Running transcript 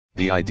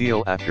The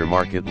ideal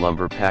aftermarket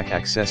lumber pack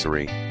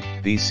accessory.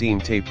 These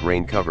seam-taped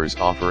rain covers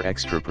offer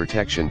extra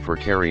protection for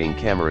carrying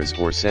cameras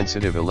or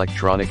sensitive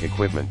electronic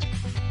equipment.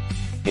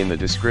 In the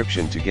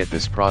description to get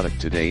this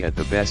product today at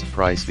the best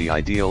price. The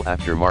ideal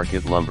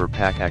aftermarket lumber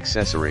pack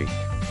accessory.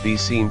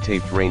 These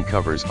seam-taped rain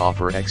covers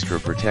offer extra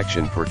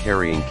protection for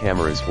carrying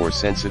cameras or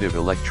sensitive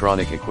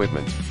electronic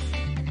equipment.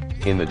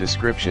 In the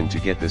description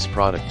to get this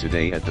product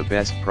today at the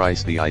best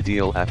price. The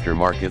ideal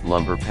aftermarket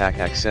lumber pack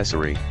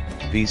accessory.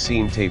 These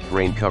seam-taped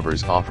rain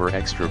covers offer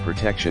extra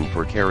protection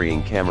for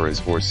carrying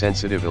cameras or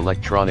sensitive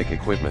electronic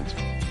equipment.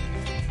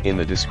 In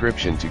the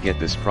description to get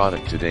this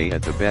product today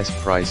at the best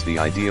price. The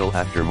ideal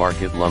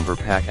aftermarket lumber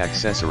pack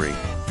accessory.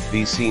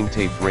 These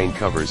seam-taped rain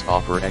covers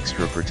offer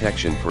extra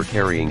protection for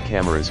carrying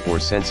cameras or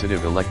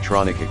sensitive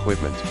electronic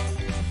equipment.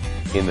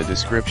 In the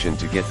description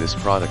to get this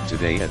product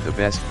today at the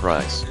best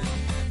price.